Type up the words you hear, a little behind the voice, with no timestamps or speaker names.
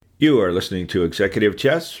You are listening to Executive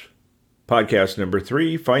Chess, podcast number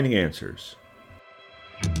 3, Finding Answers.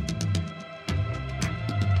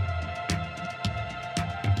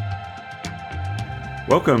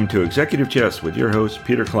 Welcome to Executive Chess with your host,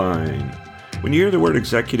 Peter Klein. When you hear the word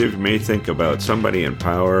executive, you may think about somebody in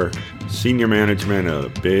power, senior management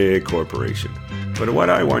of a big corporation. But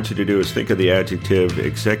what I want you to do is think of the adjective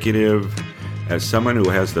executive as someone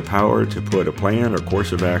who has the power to put a plan or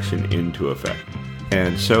course of action into effect.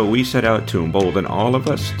 And so we set out to embolden all of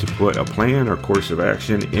us to put a plan or course of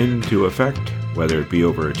action into effect, whether it be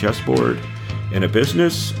over a chessboard, in a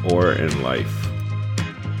business, or in life.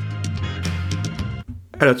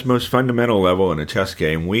 At its most fundamental level in a chess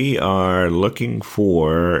game, we are looking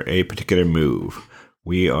for a particular move.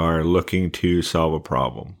 We are looking to solve a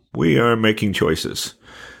problem. We are making choices.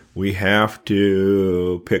 We have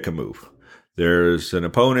to pick a move. There's an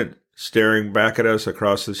opponent staring back at us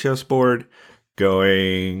across the chessboard,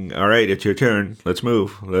 going, all right, it's your turn. Let's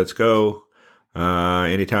move. Let's go.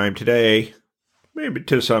 Anytime today, maybe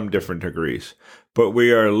to some different degrees. But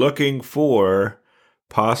we are looking for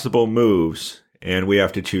possible moves, and we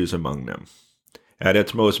have to choose among them. At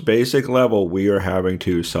its most basic level, we are having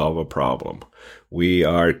to solve a problem. We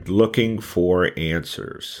are looking for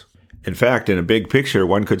answers. In fact, in a big picture,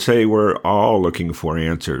 one could say we're all looking for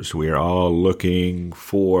answers. We are all looking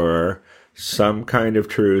for some kind of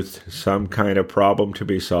truth, some kind of problem to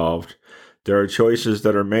be solved. There are choices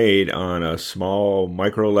that are made on a small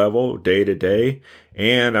micro level, day to day,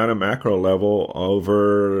 and on a macro level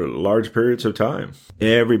over large periods of time.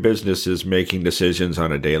 Every business is making decisions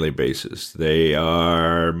on a daily basis. They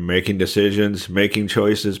are making decisions, making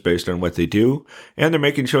choices based on what they do, and they're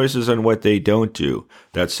making choices on what they don't do.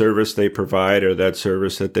 That service they provide or that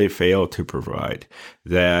service that they fail to provide.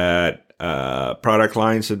 That product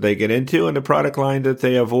lines that they get into and the product line that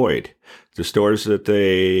they avoid. The stores that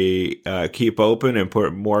they keep open and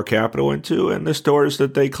put more capital into, and the stores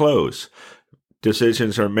that they close.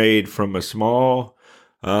 Decisions are made from a small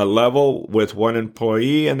level with one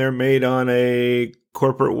employee, and they're made on a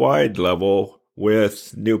corporate-wide level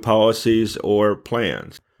with new policies or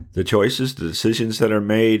plans. The choices, the decisions that are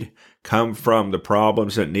made come from the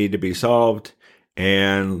problems that need to be solved,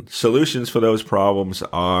 and solutions for those problems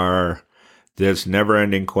are this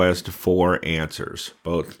never-ending quest for answers,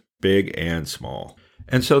 both big and small.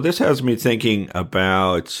 And so this has me thinking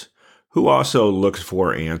about who also looks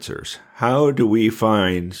for answers. How do we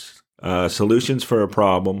find solutions for a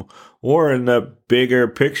problem? Or in the bigger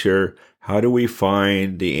picture, how do we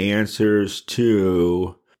find the answers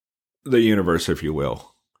to the universe, if you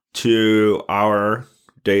will, to our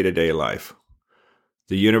day-to-day life?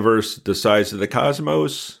 The universe, the size of the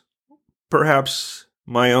cosmos, perhaps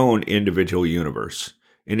my own individual universe,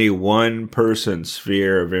 any one person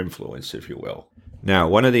sphere of influence, if you will. Now,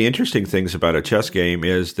 one of the interesting things about a chess game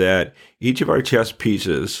is that each of our chess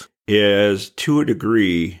pieces is, to a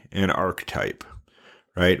degree, an archetype,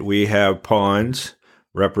 right? We have pawns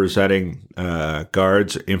representing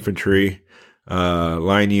guards, infantry,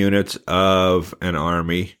 line units of an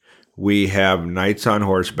army. We have knights on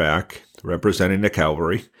horseback representing the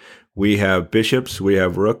cavalry. We have bishops, we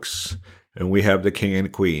have rooks, and we have the king and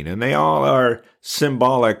queen. And they all are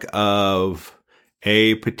symbolic of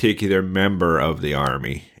a particular member of the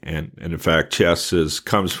army. And in fact, chess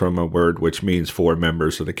comes from a word which means 4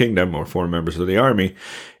 members of the kingdom or 4 members of the army.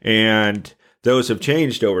 And those have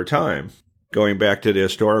changed over time. Going back to the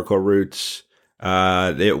historical roots,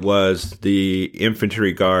 it was the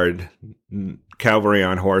infantry guard, cavalry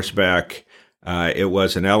on horseback, it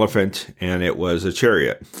was an elephant, and it was a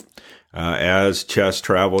chariot. As chess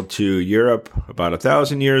traveled to Europe about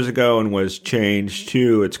 1,000 years ago and was changed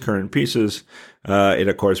to its current pieces, it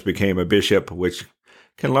of course became a bishop, which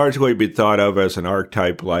can largely be thought of as an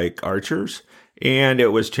archetype like archers, and it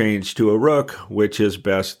was changed to a rook, which is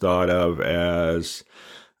best thought of as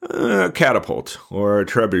a catapult or a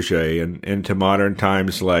trebuchet, and into modern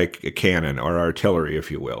times like a cannon or artillery,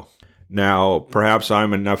 if you will. Now, perhaps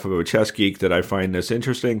I'm enough of a chess geek that I find this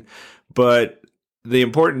interesting, but the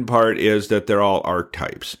important part is that they're all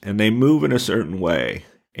archetypes, and they move in a certain way,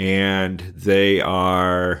 and they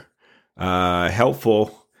are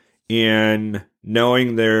helpful in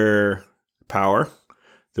knowing their power,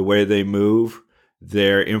 the way they move,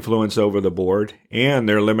 their influence over the board, and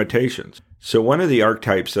their limitations. So one of the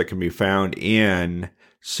archetypes that can be found in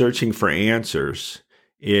searching for answers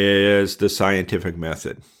is the scientific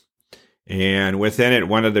method. And within it,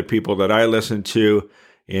 one of the people that I listen to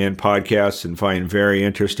in podcasts and find very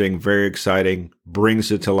interesting, very exciting,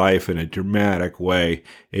 brings it to life in a dramatic way,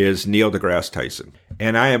 is Neil deGrasse Tyson.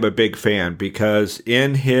 And I am a big fan because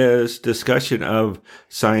in his discussion of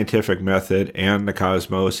scientific method and the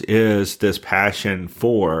cosmos is this passion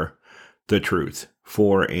for the truth,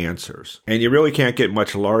 for answers. And you really can't get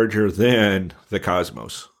much larger than the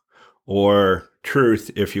cosmos, or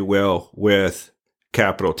truth, if you will, with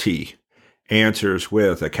capital T, answers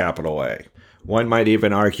with a capital A. One might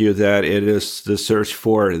even argue that it is the search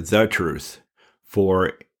for the truth,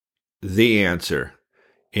 for the answer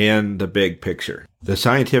in the big picture. The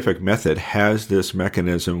scientific method has this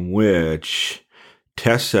mechanism which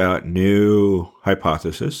tests out new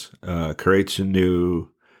hypotheses, creates new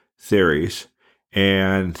theories,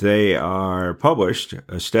 and they are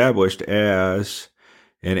established as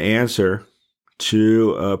an answer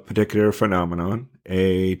to a particular phenomenon,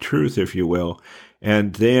 a truth, if you will.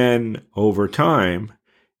 And then over time,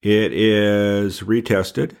 it is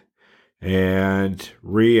retested and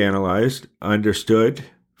reanalyzed, understood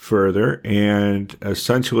further, and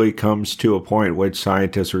essentially comes to a point which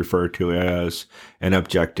scientists refer to as an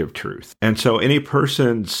objective truth. And so any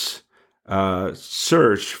person's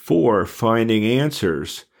search for finding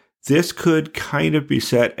answers, this could kind of be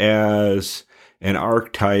set as an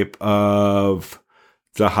archetype of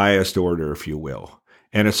the highest order, if you will.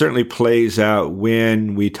 And it certainly plays out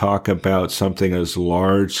when we talk about something as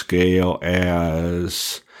large scale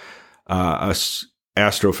as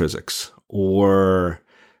astrophysics or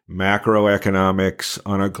macroeconomics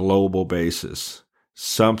on a global basis.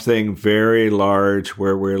 Something very large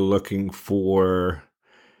where we're looking for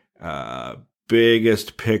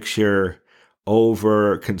biggest picture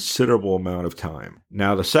over a considerable amount of time.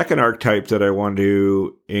 Now, the second archetype that I want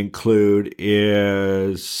to include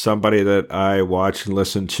is somebody that I watch and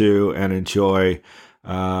listen to and enjoy,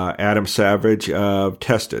 Adam Savage of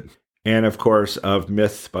Tested, and of course of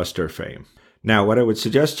Mythbuster fame. Now, what I would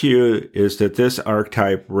suggest to you is that this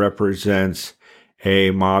archetype represents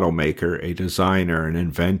a model maker, a designer, an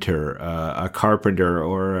inventor, a carpenter,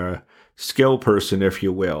 or a skill person, if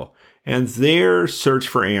you will. And their search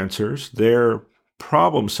for answers, their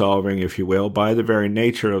problem solving, if you will, by the very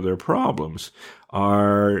nature of their problems,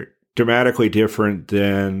 are dramatically different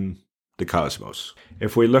than the cosmos.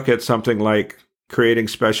 If we look at something like creating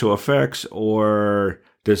special effects or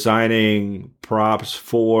designing props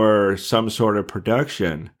for some sort of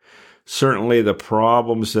production, certainly the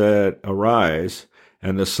problems that arise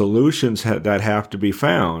and the solutions that have to be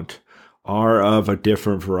found are of a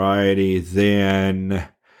different variety than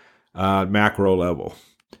macro level.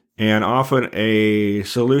 And often a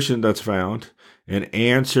solution that's found, an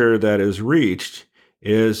answer that is reached,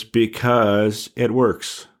 is because it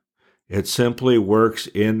works. It simply works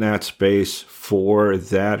in that space for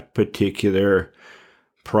that particular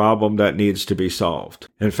problem that needs to be solved.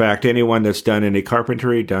 In fact, anyone that's done any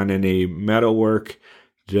carpentry, done any metalwork,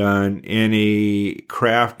 done any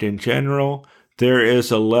craft in general, there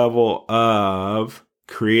is a level of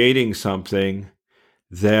creating something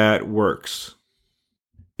that works.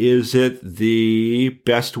 Is it the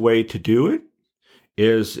best way to do it?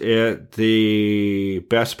 Is it the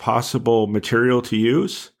best possible material to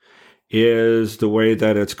use? Is the way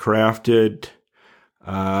that it's crafted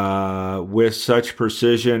with such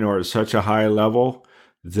precision or such a high level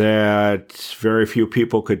that very few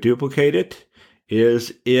people could duplicate it?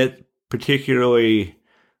 Is it particularly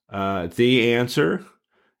the answer?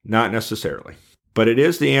 Not necessarily. But it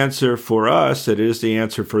is the answer for us. It is the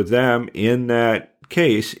answer for them in that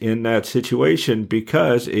case, in that situation,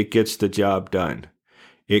 because it gets the job done.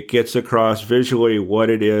 It gets across visually what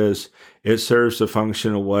it is. It serves the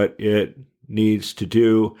function of what it needs to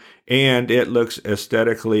do. And it looks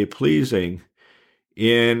aesthetically pleasing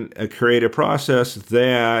in a creative process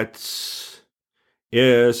that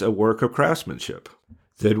is a work of craftsmanship.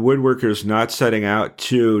 The woodworker is not setting out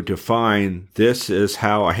to define this is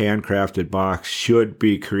how a handcrafted box should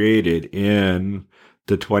be created in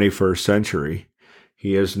the 21st century.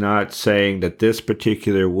 He is not saying that this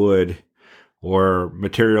particular wood or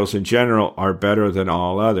materials in general are better than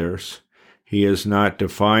all others. He is not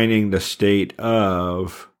defining the state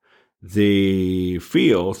of the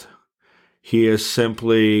field. He is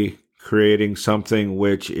simply creating something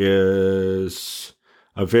which is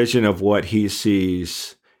a vision of what he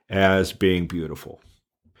sees as being beautiful.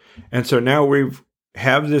 And so now we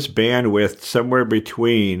have this bandwidth somewhere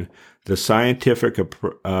between the scientific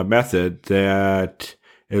method that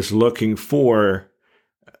is looking for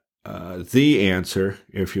the answer,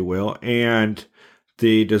 if you will, and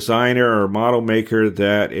the designer or model maker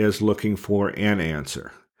that is looking for an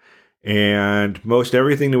answer. And most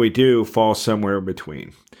everything that we do falls somewhere in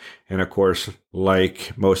between. And of course,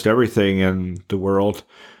 like most everything in the world,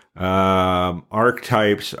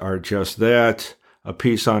 archetypes are just that. A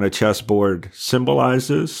piece on a chessboard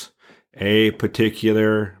symbolizes a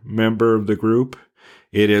particular member of the group.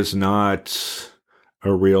 It is not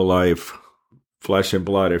a real life flesh and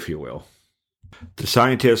blood, if you will. The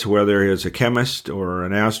scientist, whether he is a chemist or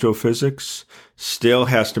an astrophysics, still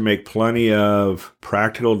has to make plenty of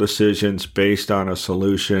practical decisions based on a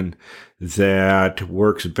solution that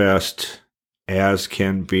works best as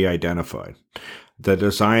can be identified. The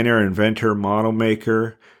designer, inventor, model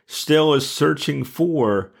maker still is searching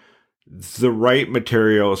for the right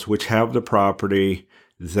materials which have the property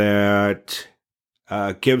that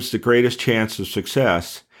gives the greatest chance of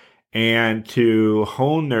success, and to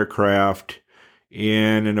hone their craft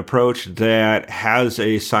in an approach that has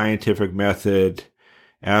a scientific method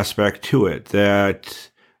aspect to it,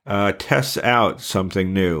 that tests out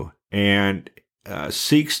something new and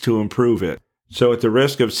seeks to improve it. So at the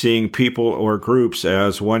risk of seeing people or groups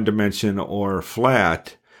as one dimension or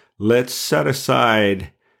flat, let's set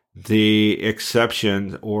aside the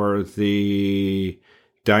exception or the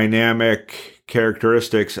dynamic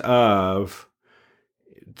characteristics of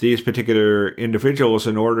these particular individuals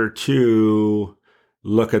in order to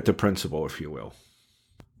look at the principle, if you will.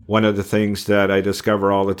 One of the things that I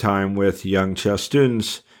discover all the time with young chess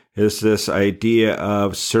students is this idea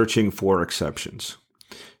of searching for exceptions.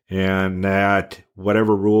 And that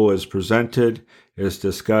whatever rule is presented, is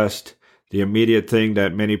discussed, the immediate thing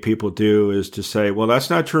that many people do is to say, well, that's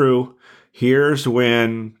not true. Here's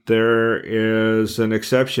when there is an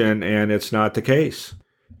exception and it's not the case.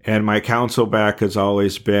 And my counsel back has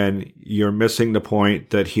always been, you're missing the point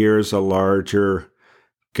that here's a larger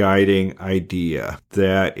guiding idea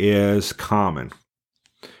that is common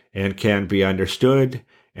and can be understood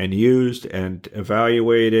and used and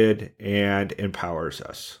evaluated and empowers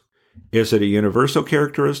us. Is it a universal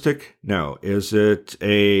characteristic? No. Is it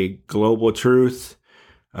a global truth?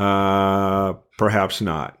 Perhaps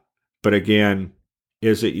not. But again,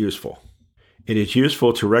 is it useful? It is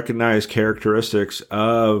useful to recognize characteristics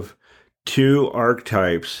of two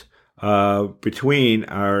archetypes between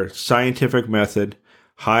our scientific method,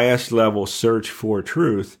 highest level search for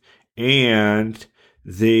truth, and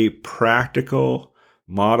the practical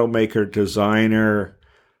model maker designer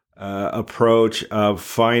approach of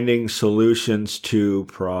finding solutions to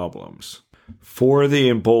problems. For the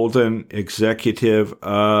emboldened executive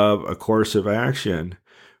of a course of action,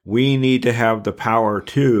 we need to have the power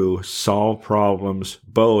to solve problems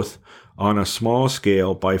both on a small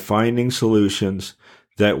scale by finding solutions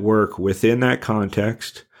that work within that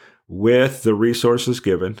context, with the resources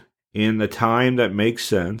given, in the time that makes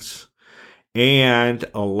sense, and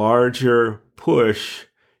a larger push,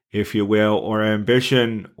 if you will, or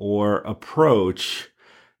ambition or approach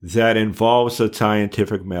that involves a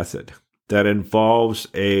scientific method, that involves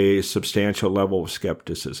a substantial level of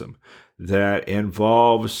skepticism, that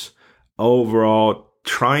involves overall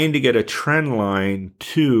trying to get a trend line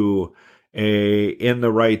to in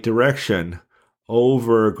the right direction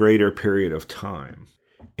over a greater period of time.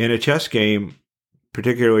 In a chess game,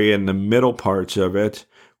 particularly in the middle parts of it,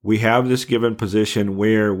 we have this given position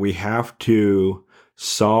where we have to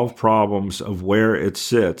solve problems of where it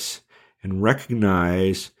sits and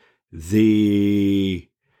recognize the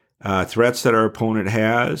threats that our opponent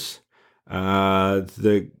has,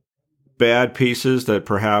 the bad pieces that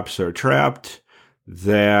perhaps are trapped,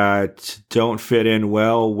 that don't fit in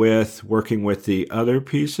well with working with the other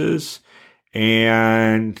pieces,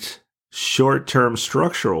 and short-term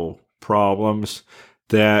structural problems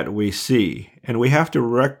that we see. And we have to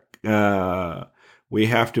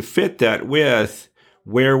fit that with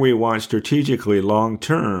where we want strategically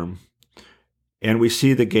long-term, and we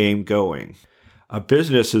see the game going. A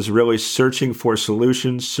business is really searching for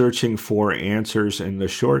solutions, searching for answers in the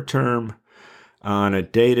short term on a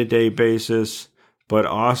day-to-day basis, but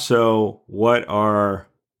also what are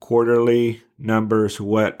quarterly numbers,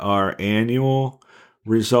 what are annual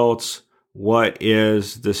results, what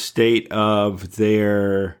is the state of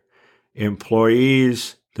their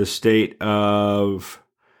employees, the state of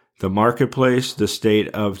the marketplace, the state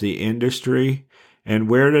of the industry, and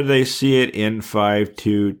where do they see it in 5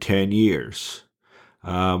 to 10 years?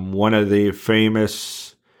 One of the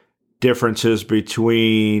famous differences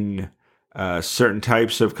between certain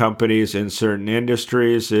types of companies in certain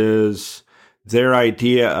industries is their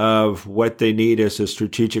idea of what they need as a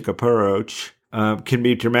strategic approach can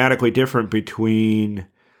be dramatically different between,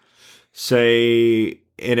 say,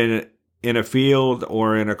 in a field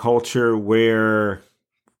or in a culture where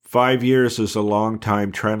 5 years is a long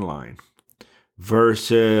time trend line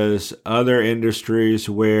versus other industries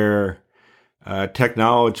where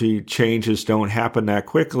technology changes don't happen that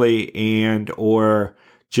quickly, and or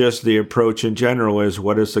just the approach in general is,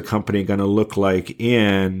 what is the company going to look like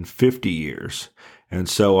in 50 years? And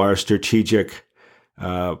so our strategic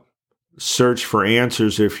search for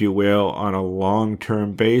answers, if you will, on a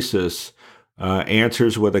long-term basis,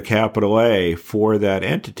 answers with a capital A for that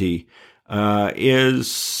entity,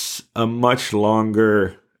 is a much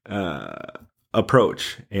longer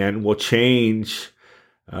approach and will change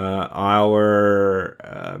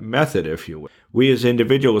our method, if you will. We as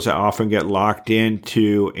individuals often get locked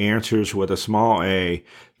into answers with a small a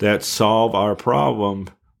that solve our problem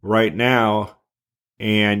right now,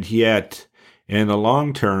 and yet in the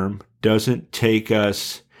long term doesn't take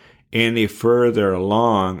us any further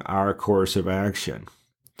along our course of action.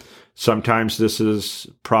 Sometimes this is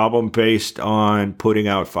problem based on putting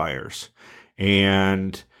out fires,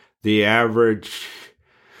 and the average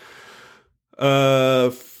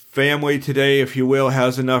family today, if you will,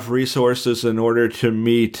 has enough resources in order to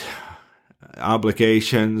meet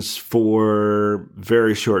obligations for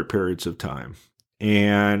very short periods of time.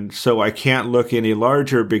 And so I can't look any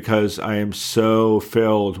larger because I am so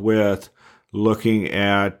filled with looking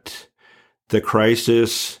at the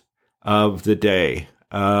crisis of the day,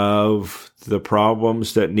 of the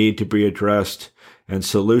problems that need to be addressed and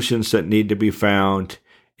solutions that need to be found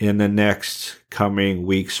in the next coming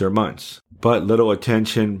weeks or months. But little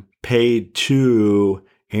attention paid to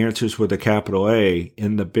answers with a capital A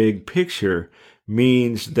in the big picture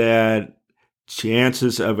means that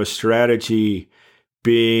chances of a strategy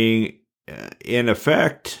being in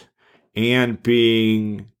effect and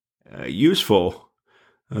being useful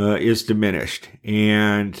is diminished,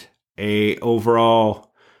 and a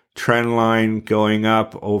overall trend line going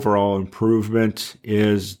up, overall improvement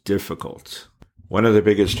is difficult. One of the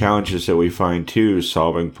biggest challenges that we find too,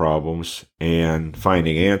 solving problems and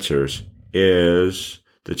finding answers, is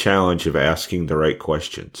the challenge of asking the right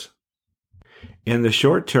questions. In the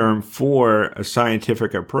short term, for a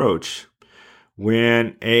scientific approach,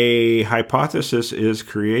 when a hypothesis is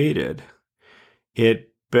created,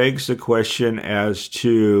 it begs the question as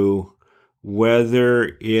to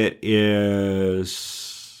whether it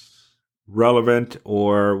is relevant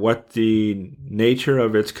or what the nature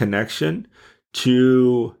of its connection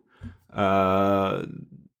to the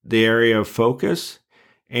area of focus.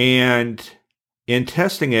 And in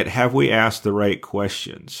testing it, have we asked the right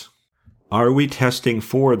questions? Are we testing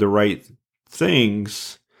for the right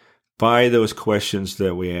things by those questions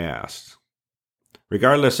that we asked?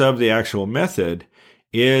 Regardless of the actual method,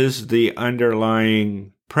 is the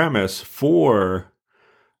underlying premise for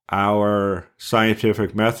our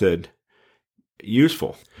scientific method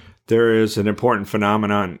useful? There is an important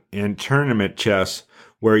phenomenon in tournament chess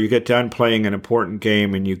where you get done playing an important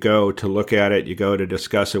game and you go to look at it, you go to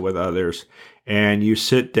discuss it with others, and you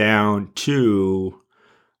sit down to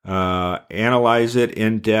analyze it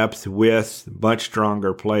in depth with much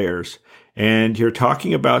stronger players. And you're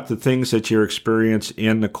talking about the things that you experience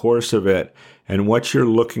in the course of it and what you're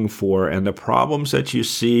looking for and the problems that you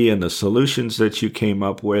see and the solutions that you came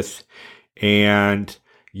up with. And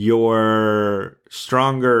your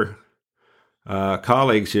stronger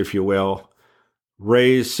colleagues, if you will,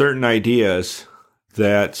 raise certain ideas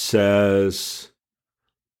that says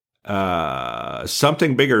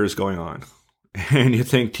something bigger is going on. And you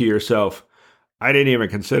think to yourself, I didn't even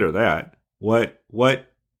consider that. What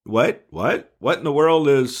in the world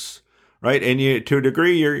is right? And you, to a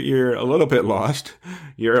degree, you're a little bit lost.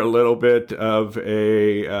 You're a little bit of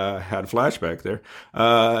a had a flashback there.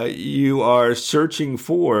 You are searching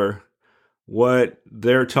for what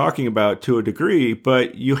they're talking about to a degree,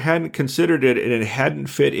 but you hadn't considered it and it hadn't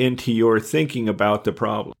fit into your thinking about the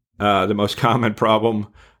problem. The most common problem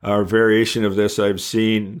or variation of this I've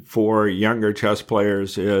seen for younger chess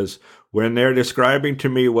players is when they're describing to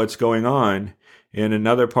me what's going on in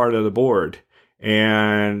another part of the board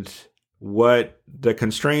and what the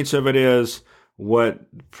constraints of it is, what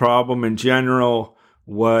problem in general,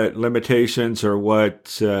 what limitations or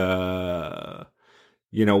what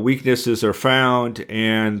weaknesses are found,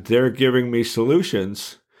 and they're giving me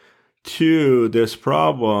solutions to this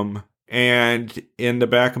problem. And in the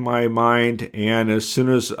back of my mind, and as soon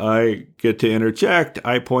as I get to interject,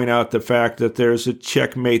 I point out the fact that there's a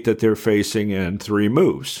checkmate that they're facing in 3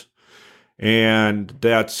 moves. And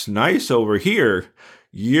that's nice over here.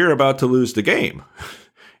 You're about to lose the game.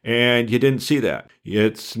 And you didn't see that.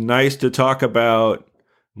 It's nice to talk about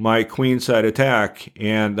my queenside attack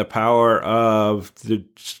and the power of the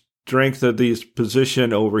strength of this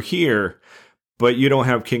position over here. but you don't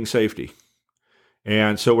have king safety.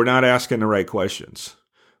 And so we're not asking the right questions.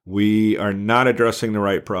 We are not addressing the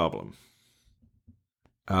right problem.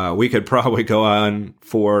 We could probably go on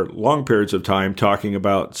for long periods of time talking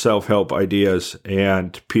about self-help ideas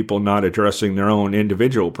and people not addressing their own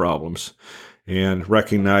individual problems and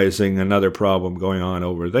recognizing another problem going on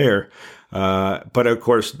over there. But of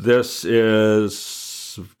course, this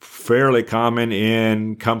is fairly common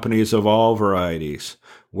in companies of all varieties,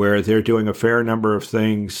 where they're doing a fair number of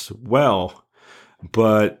things well,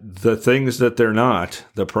 but the things that they're not,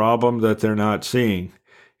 the problem that they're not seeing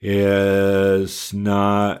is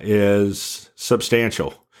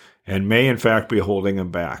substantial and may in fact be holding them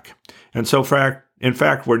back. And so in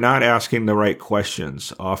fact, we're not asking the right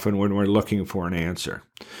questions often when we're looking for an answer.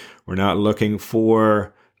 We're not looking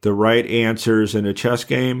for the right answers in a chess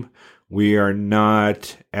game. We are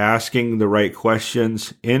not asking the right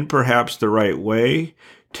questions in perhaps the right way,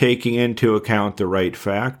 taking into account the right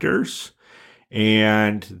factors.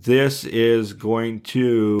 And this is going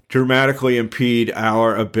to dramatically impede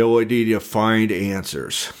our ability to find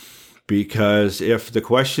answers. Because if the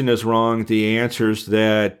question is wrong, the answers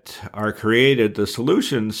that are created, the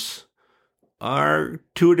solutions are,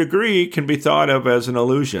 to a degree, can be thought of as an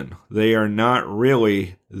illusion. They are not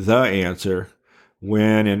really the answer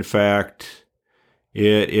when, in fact,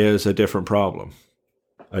 it is a different problem.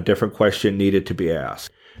 A different question needed to be asked.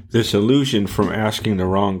 This illusion from asking the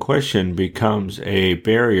wrong question becomes a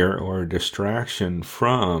barrier or a distraction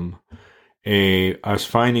from us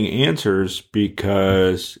finding answers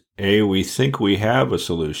because A, we think we have a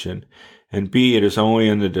solution, and B, it is only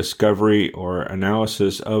in the discovery or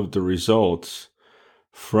analysis of the results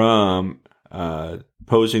from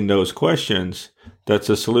posing those questions that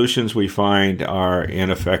the solutions we find are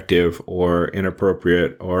ineffective or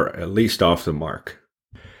inappropriate or at least off the mark.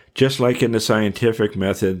 Just like in the scientific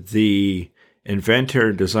method, the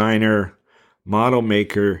inventor, designer, model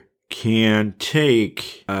maker can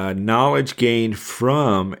take knowledge gained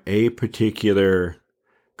from a particular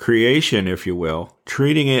creation, if you will,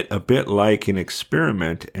 treating it a bit like an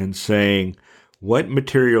experiment and saying what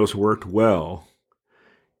materials worked well,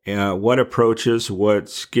 what approaches, what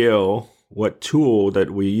skill, what tool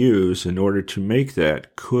that we use in order to make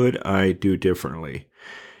that could I do differently.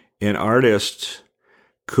 An artist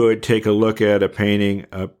could take a look at a painting,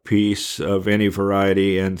 a piece of any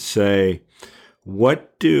variety, and say,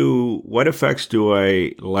 what effects do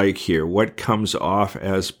I like here? What comes off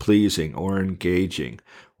as pleasing or engaging?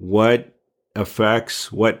 What effects,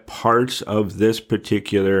 what parts of this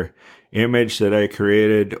particular image that I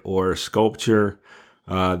created or sculpture,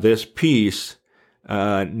 this piece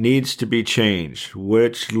needs to be changed,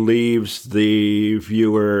 which leaves the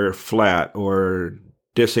viewer flat or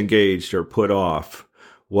disengaged or put off.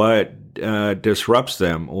 What disrupts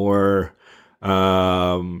them or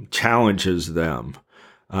challenges them.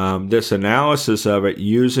 This analysis of it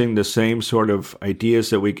using the same sort of ideas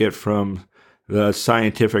that we get from the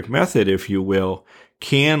scientific method, if you will,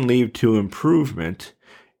 can lead to improvement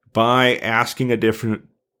by asking a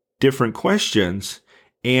different questions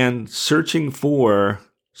and searching for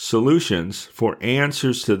solutions, for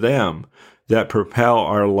answers to them that propel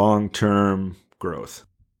our long-term growth.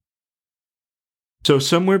 So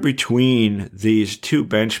somewhere between these two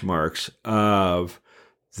benchmarks of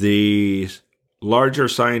the larger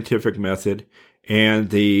scientific method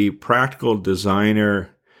and the practical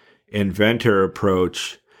designer inventor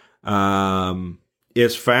approach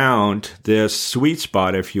is found this sweet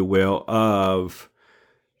spot, if you will, of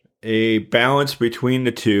a balance between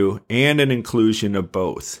the two and an inclusion of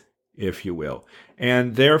both, if you will.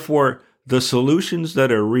 And therefore, the solutions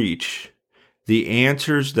that are reached, the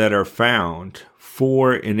answers that are found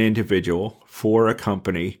for an individual, for a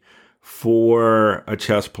company, for a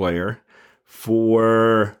chess player,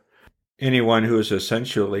 for anyone who is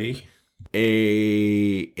essentially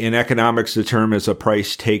in economics, the term is a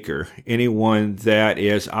price taker. Anyone that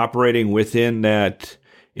is operating within that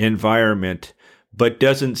environment, but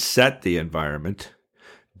doesn't set the environment,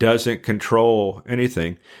 doesn't control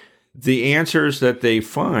anything. The answers that they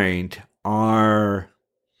find are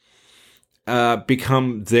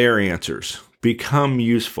become their answers, become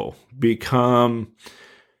useful, become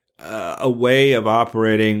a way of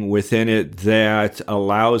operating within it that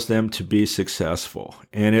allows them to be successful.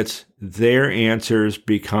 And it's their answers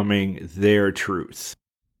becoming their truth.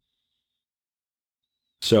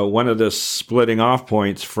 So one of the splitting off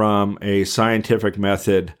points from a scientific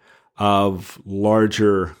method of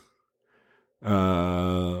larger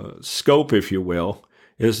scope, if you will,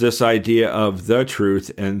 is this idea of the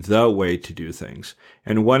truth and the way to do things.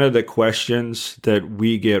 And one of the questions that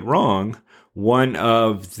we get wrong, one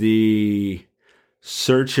of the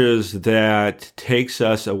searches that takes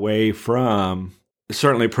us away from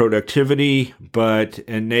certainly productivity, but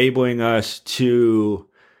enabling us to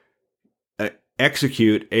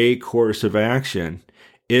execute a course of action,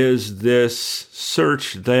 is this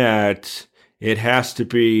search that it has to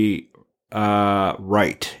be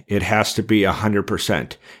right. It has to be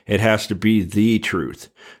 100%. It has to be the truth.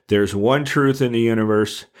 There's one truth in the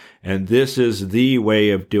universe, and this is the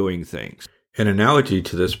way of doing things. An analogy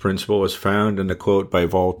to this principle is found in the quote by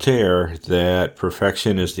Voltaire that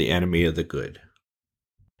perfection is the enemy of the good.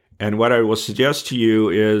 And what I will suggest to you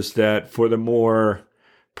is that for the more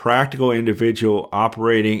practical individual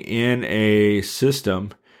operating in a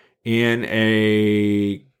system, in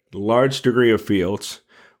a large degree of fields,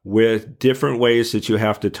 with different ways that you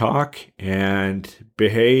have to talk and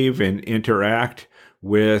behave and interact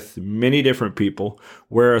with many different people,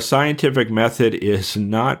 where a scientific method is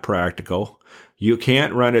not practical. You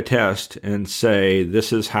can't run a test and say,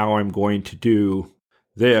 this is how I'm going to do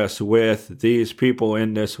this with these people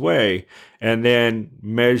in this way, and then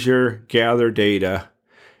measure, gather data,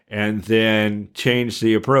 and then change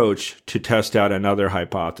the approach to test out another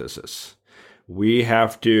hypothesis. We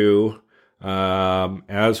have to,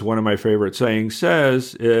 as one of my favorite sayings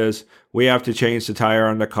says, is we have to change the tire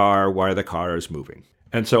on the car while the car is moving.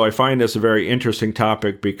 And so I find this a very interesting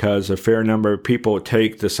topic because a fair number of people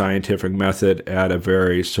take the scientific method at a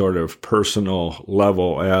very sort of personal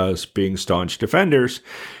level as being staunch defenders.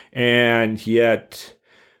 And yet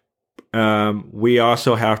we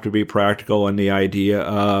also have to be practical in the idea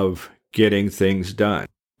of getting things done.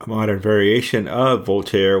 A modern variation of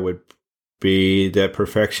Voltaire would be that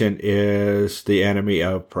perfection is the enemy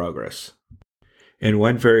of progress. In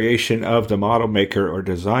one variation of the model maker or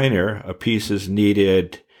designer, a piece is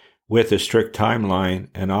needed with a strict timeline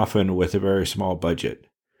and often with a very small budget.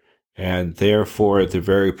 And therefore, the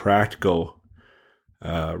very practical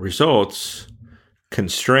results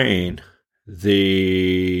constrain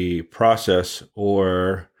the process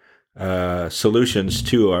or solutions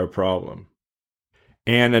to our problem.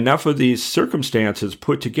 And enough of these circumstances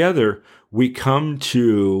put together, we come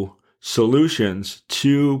to solutions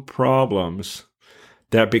to problems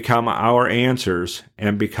that become our answers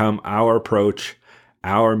and become our approach,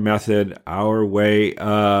 our method, our way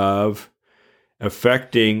of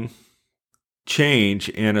affecting change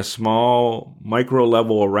in a small micro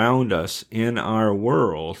level around us in our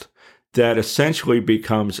world that essentially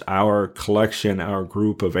becomes our collection, our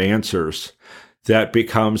group of answers that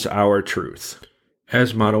becomes our truth.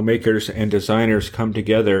 As model makers and designers come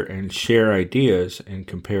together and share ideas and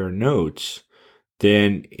compare notes,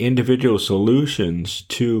 then individual solutions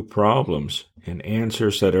to problems and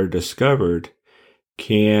answers that are discovered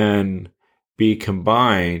can be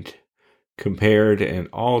combined, compared, and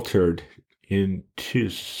altered into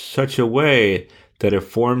such a way that it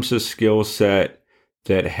forms a skill set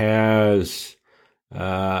that has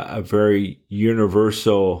a very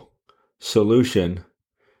universal solution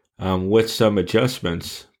with some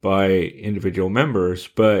adjustments by individual members,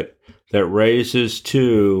 but that raises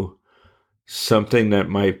to something that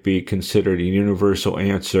might be considered a universal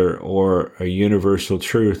answer or a universal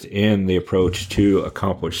truth in the approach to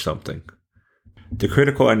accomplish something. The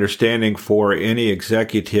critical understanding for any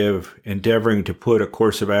executive endeavoring to put a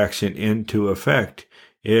course of action into effect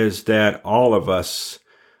is that all of us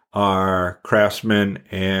are craftsmen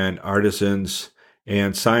and artisans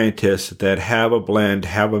and scientists that have a blend,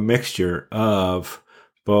 have a mixture of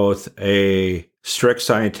both a strict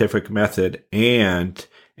scientific method and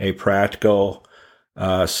a practical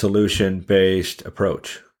solution-based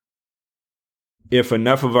approach. If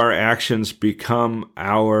enough of our actions become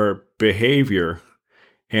our behavior,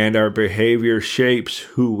 and our behavior shapes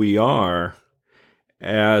who we are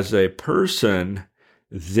as a person,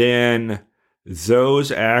 then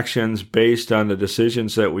those actions based on the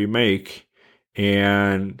decisions that we make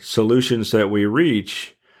and solutions that we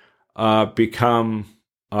reach become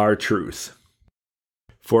our truth.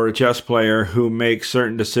 For a chess player who makes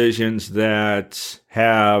certain decisions that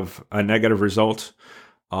have a negative result,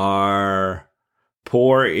 are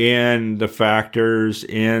poor in the factors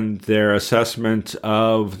in their assessment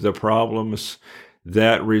of the problems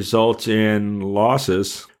that result in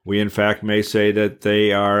losses, we in fact may say that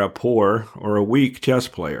they are a poor or a weak chess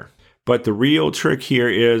player. But the real trick here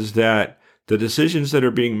is that the decisions that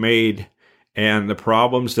are being made and the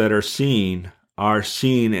problems that are seen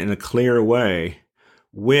in a clear way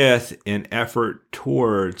with an effort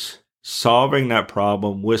towards solving that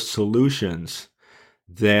problem with solutions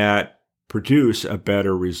that produce a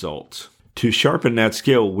better result. To sharpen that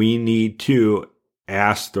skill, we need to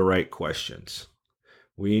ask the right questions.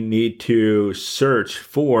 We need to search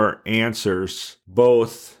for answers,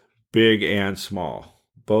 both big and small,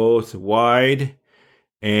 both wide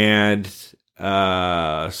and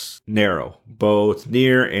narrow, both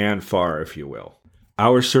near and far, if you will.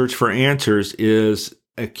 Our search for answers is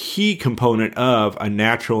a key component of a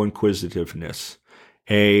natural inquisitiveness,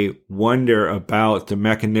 a wonder about the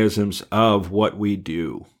mechanisms of what we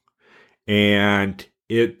do. And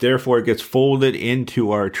it therefore gets folded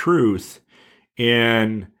into our truth,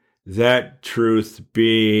 and that truth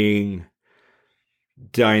being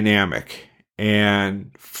dynamic and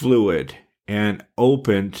fluid and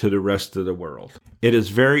open to the rest of the world. It is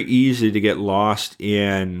very easy to get lost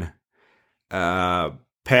in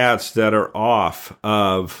paths that are off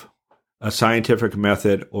of a scientific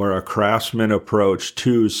method or a craftsman approach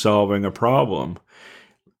to solving a problem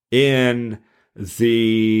in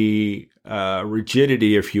the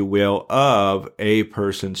rigidity, if you will, of a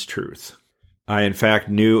person's truth. I, in fact,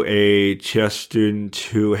 knew a chess student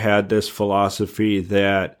who had this philosophy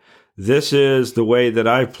that this is the way that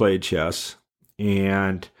I've played chess,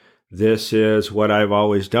 and this is what I've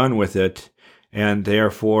always done with it, and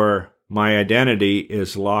therefore my identity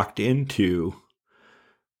is locked into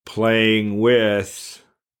playing with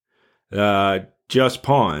just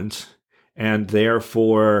pawns, and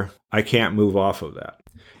therefore I can't move off of that.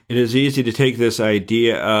 It is easy to take this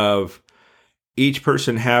idea of each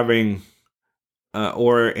person having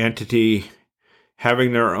or entity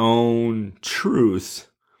having their own truth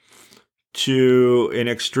to an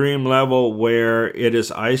extreme level where it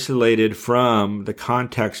is isolated from the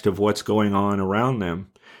context of what's going on around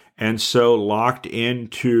them, and so locked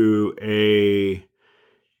into a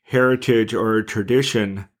heritage or a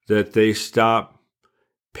tradition that they stop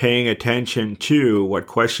paying attention to what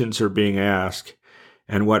questions are being asked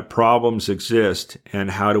and what problems exist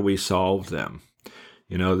and how do we solve them.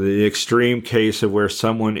 You know, the extreme case of where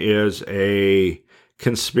someone is a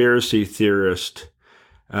conspiracy theorist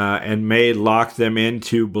and may lock them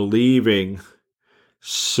into believing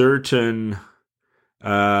certain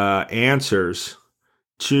answers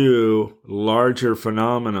to larger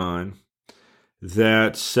phenomenon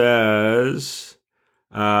that says,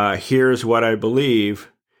 here's what I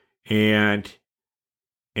believe, and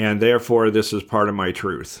therefore this is part of my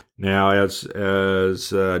truth. Now, as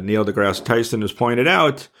Neil deGrasse Tyson has pointed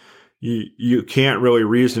out, you can't really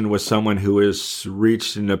reason with someone who has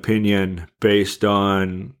reached an opinion based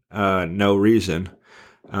on no reason.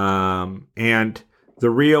 And the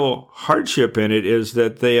real hardship in it is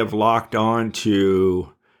that they have locked on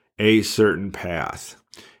to a certain path.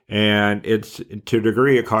 And it's, to a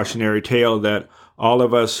degree, a cautionary tale that all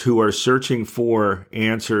of us who are searching for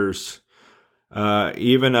answers,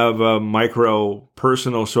 even of a micro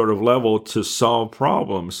personal sort of level to solve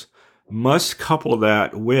problems, must couple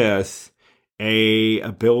that with a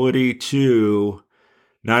ability to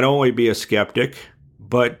not only be a skeptic,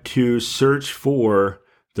 but to search for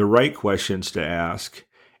the right questions to ask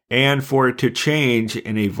and for it to change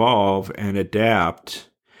and evolve and adapt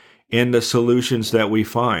in the solutions that we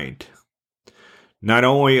find. Not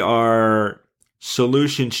only are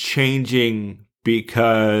solutions changing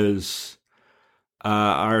because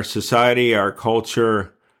our society, our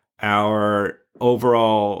culture, our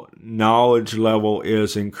overall knowledge level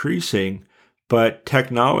is increasing, but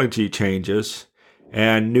technology changes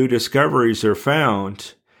and new discoveries are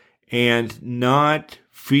found, and not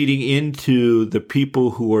feeding into the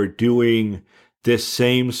people who are doing this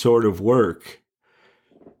same sort of work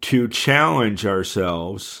to challenge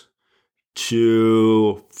ourselves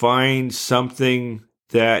to find something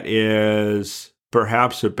that is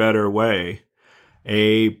perhaps a better way,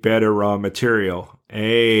 a better raw material,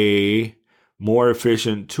 a more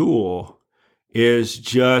efficient tool, is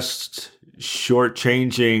just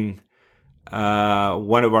shortchanging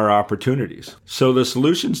one of our opportunities. So the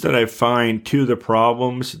solutions that I find to the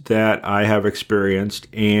problems that I have experienced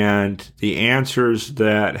and the answers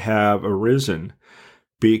that have arisen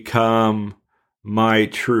become my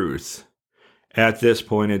truth at this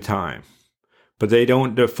point in time. But they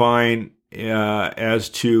don't define as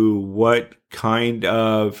to what kind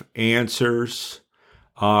of answers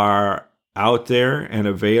are out there and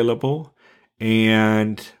available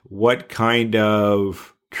and what kind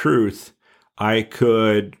of truth I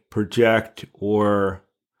could project or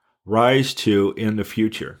rise to in the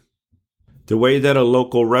future. The way that a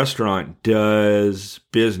local restaurant does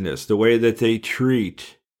business, the way that they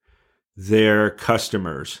treat their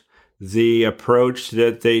customers, the approach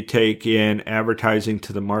that they take in advertising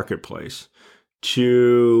to the marketplace,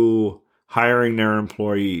 to hiring their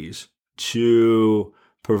employees, to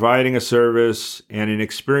providing a service and an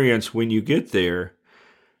experience when you get there,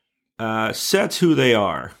 sets who they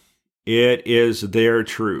are. It is their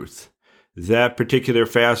truth. That particular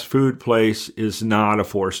fast food place is not a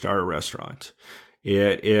 4-star restaurant.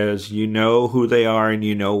 It is, you know who they are and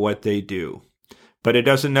you know what they do. But it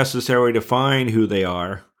doesn't necessarily define who they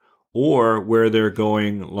are or where they're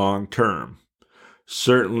going long term.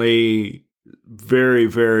 Certainly very,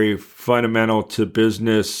 very fundamental to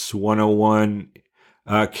business 101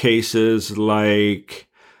 cases like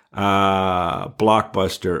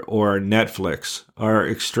Blockbuster or Netflix are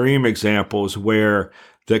extreme examples where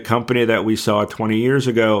the company that we saw 20 years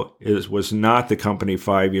ago was not the company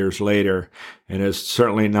 5 years later, and is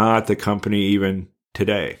certainly not the company even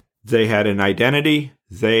today. They had an identity,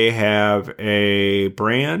 they have a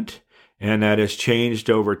brand, and that has changed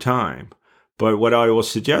over time. But what I will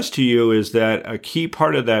suggest to you is that a key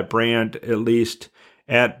part of that brand, at least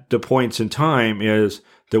at the points in time, is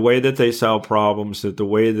the way that they solve problems, that the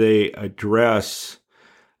way they address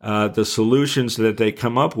the solutions that they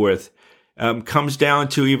come up with comes down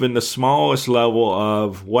to even the smallest level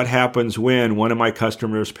of what happens when one of my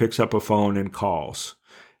customers picks up a phone and calls,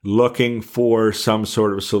 looking for some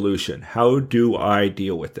sort of solution. How do I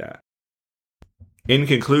deal with that? In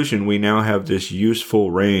conclusion, we now have this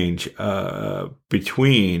useful range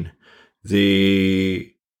between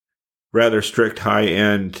the rather strict high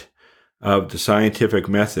end of the scientific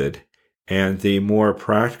method and the more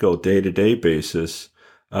practical day-to-day basis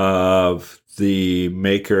of the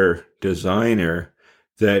maker designer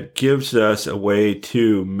that gives us a way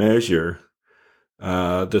to measure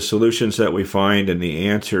the solutions that we find and the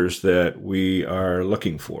answers that we are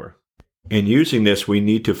looking for. In using this, we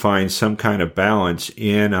need to find some kind of balance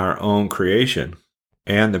in our own creation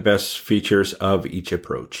and the best features of each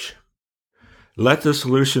approach. Let the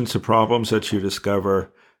solutions to problems that you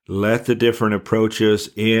discover, let the different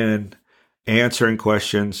approaches in answering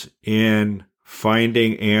questions, in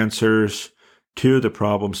finding answers to the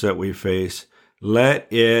problems that we face,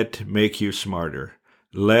 let it make you smarter.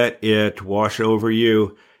 Let it wash over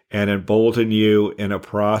you and embolden you in a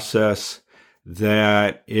process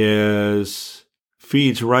that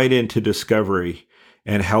feeds right into discovery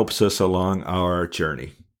and helps us along our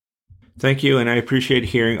journey. Thank you, and I appreciate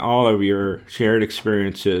hearing all of your shared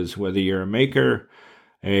experiences, whether you're a maker,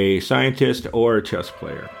 a scientist, or a chess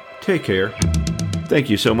player. Take care.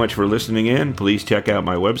 Thank you so much for listening in. Please check out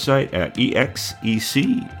my website at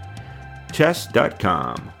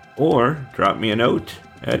execchess.com or drop me a note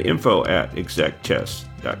at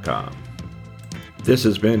info@execchess.com. This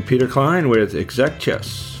has been Peter Klein with Exec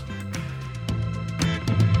Chess.